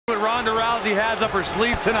Ronda Rousey has up her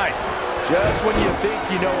sleeve tonight. Just when you think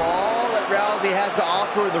you know all that Rousey has to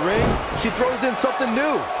offer in the ring, she throws in something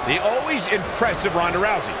new. The always impressive Ronda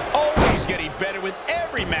Rousey, always getting better with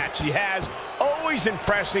every match she has, always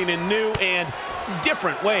impressing in new and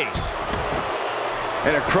different ways.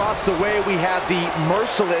 And across the way, we have the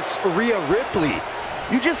merciless Rhea Ripley.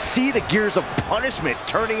 You just see the gears of punishment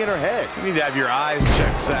turning in her head. You need to have your eyes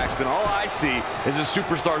checked, Saxton. All I see is a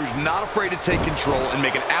superstar who's not afraid to take control and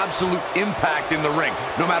make an absolute impact in the ring,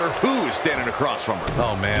 no matter who is standing across from her.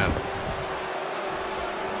 Oh, man.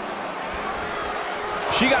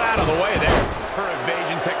 She got out of the way there. Her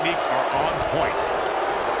evasion techniques are on point.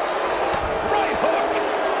 Right hook!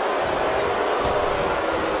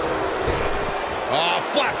 Oh,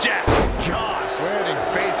 flapjack! Gosh, landing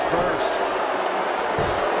face first.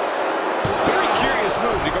 Very curious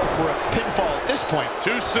move to go for a pinfall at this point.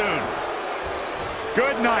 Too soon.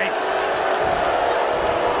 Good night.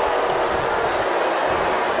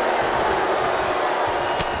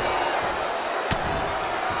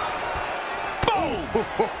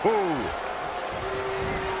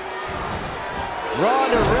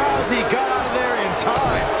 Ronda Rousey got out of there in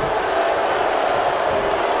time.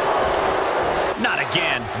 Not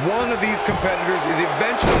again. One of these competitors is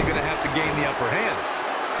eventually going to have to gain the upper hand.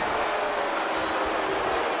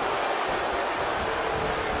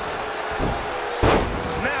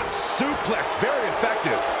 Snap suplex, very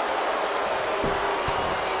effective.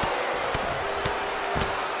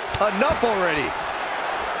 Enough already.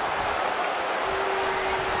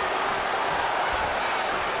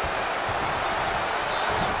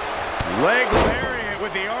 Leg lariat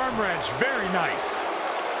with the arm wrench. Very nice.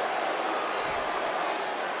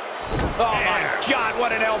 Oh, my God,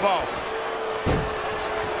 what an elbow.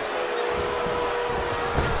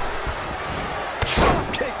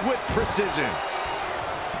 Drop kick with precision.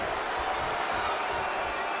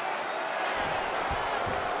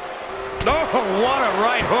 Oh, what a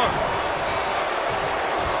right hook.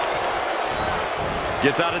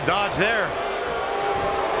 Gets out of dodge there.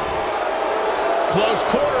 Close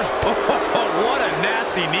quarters. Oh, what a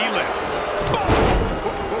nasty knee lift.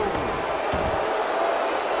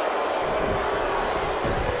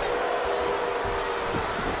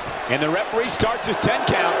 And the referee starts his 10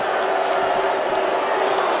 count.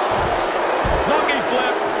 Monkey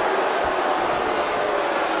flip.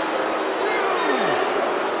 2,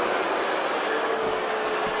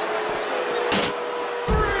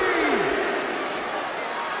 3,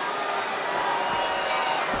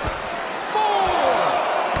 4,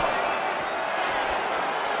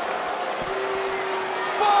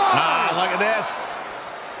 5. Look at this.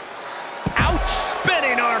 Ouch!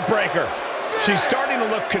 Spinning arm breaker. She's starting to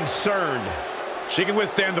look concerned. She can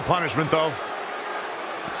withstand the punishment, though.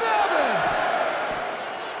 7,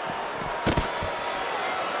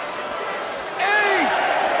 8, 9.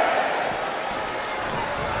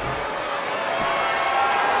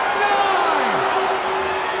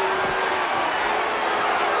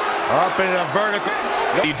 Up in a vertical.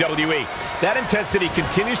 WWE. That intensity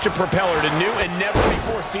continues to propel her to new and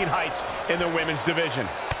never-before-seen heights in the women's division.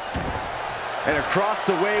 And across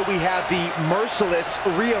the way, we have the merciless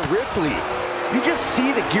Rhea Ripley. You just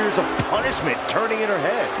see the gears of punishment turning in her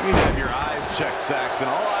head. You need to have your eyes checked, Saxton.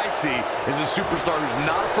 All I see is a superstar who's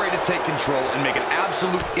not afraid to take control and make an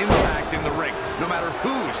absolute impact in the ring, no matter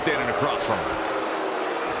who is standing across from her.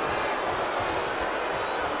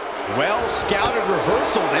 Well scouted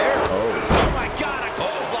reversal there. Oh, my God, a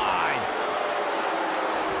clothesline.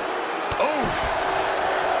 Oof.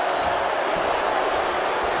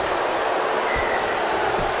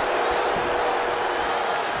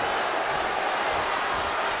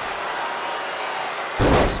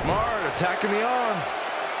 Smart, attacking the arm.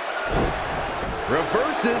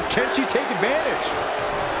 Reverses, can she take advantage?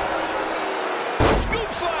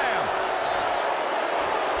 Scoop slam.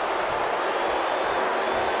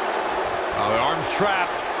 Oh, the arm's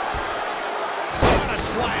trapped. What a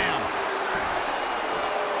slam.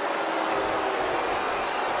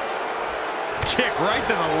 Kick right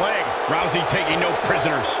to the leg. Rousey taking no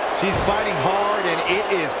prisoners. She's fighting hard, and it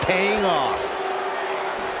is paying off.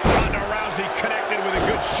 Ronda Rousey connected with a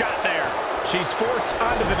good shot there. She's forced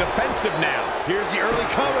onto the defensive now. Here's the early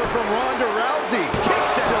cover from Ronda Rousey.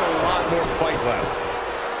 Kicks Still out. a lot more fight left.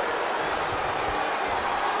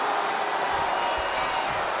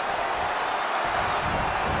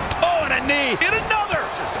 Oh, and a knee. And another.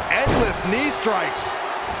 Just endless knee strikes.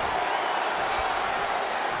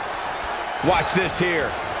 Watch this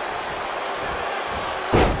here.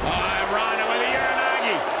 Ronda with a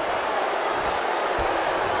Uranagi.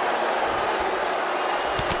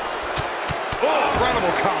 Oh,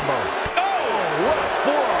 incredible combo. Oh, What a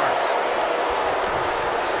forearm.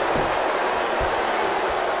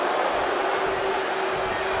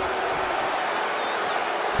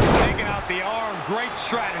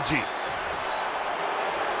 strategy.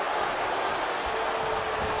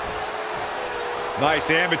 Nice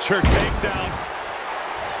amateur takedown.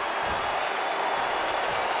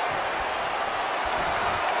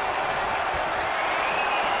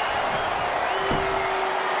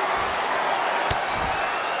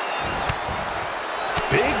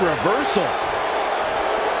 Big reversal.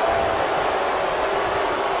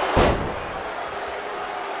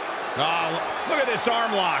 Oh, look at this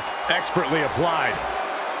arm lock. Expertly applied.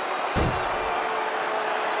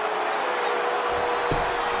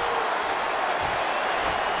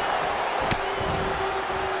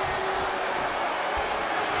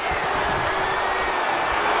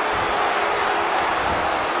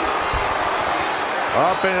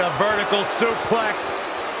 Up in a vertical suplex.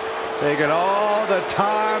 Taking all the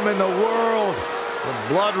time in the world. The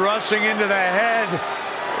blood rushing into the head.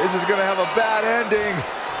 This is going to have a bad ending.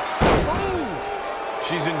 Ooh.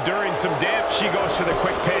 She's enduring some damage. She goes for the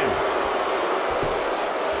quick pin.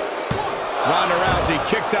 Ronda Rousey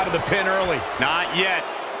kicks out of the pin early. Not yet.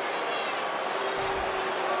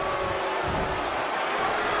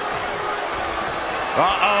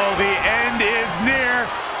 Uh-oh, the end is near.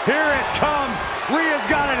 Here it comes. Rhea's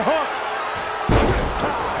got it hooked.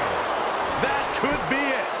 That could be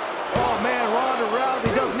it. Oh, man, Ronda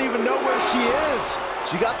Rousey doesn't even know where she is.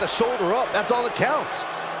 She got the shoulder up. That's all that counts.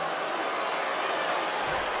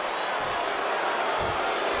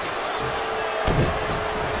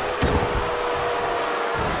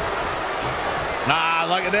 Ah,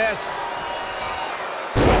 look at this.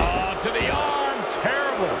 Oh, to the arm.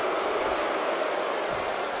 Terrible.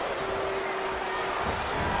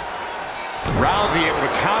 Rousey able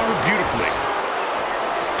to counter beautifully.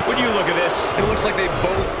 When you look at this, It looks like they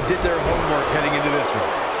both did their homework heading into this one.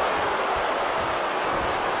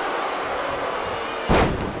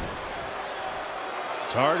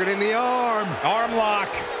 Targeting the arm. arm lock.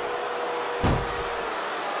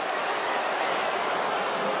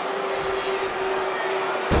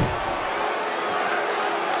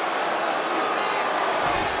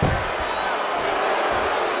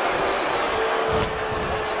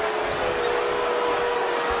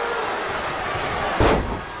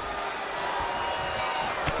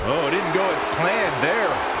 Oh, it didn't go as planned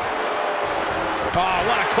there. Oh,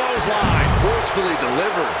 what a clothesline. Forcefully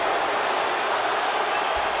delivered.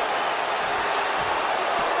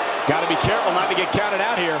 Got to be careful not to get counted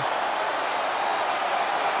out here.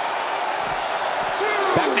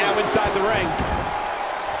 Back now inside the ring.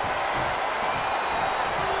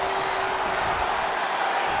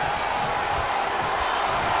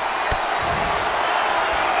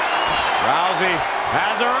 Rousey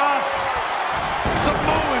has her up.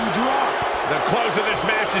 Samoan drop. The close of this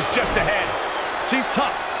match is just ahead. She's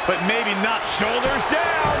tough, but maybe not. Shoulders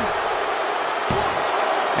down.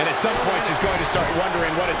 And at some point, she's going to start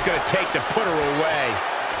wondering what it's going to take to put her away.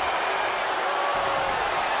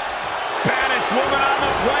 Baddest woman on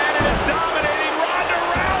the planet is dominating Ronda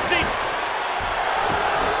Rousey.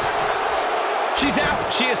 She's out.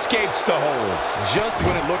 She escapes the hold. Just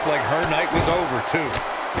when it looked like her night was over, too.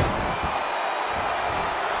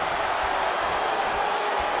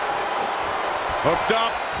 Hooked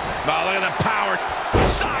up. Oh, look at the power.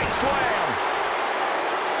 Side slam.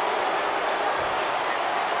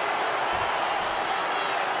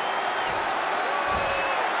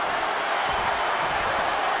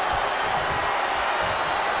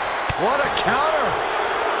 What a counter.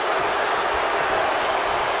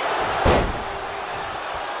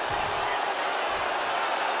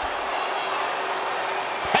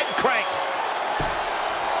 Head crank.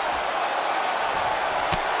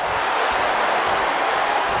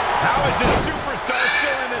 How is this superstar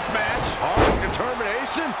still in this match? Hard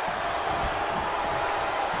determination.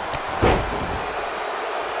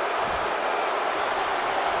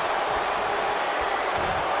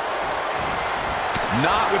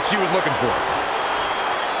 Not what she was looking for.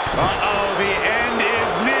 Uh-oh, the end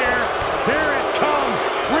is near. Here it comes.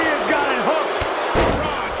 Rhea's got it hooked.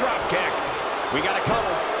 Raw drop kick. We got a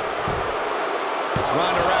cover.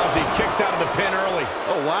 Ronda Rousey kicks out of the pin early.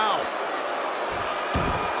 Oh, wow.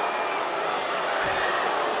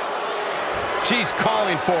 She's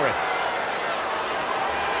calling for it.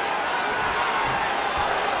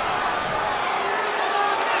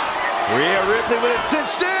 Rhea Ripley with it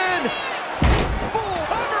cinched in.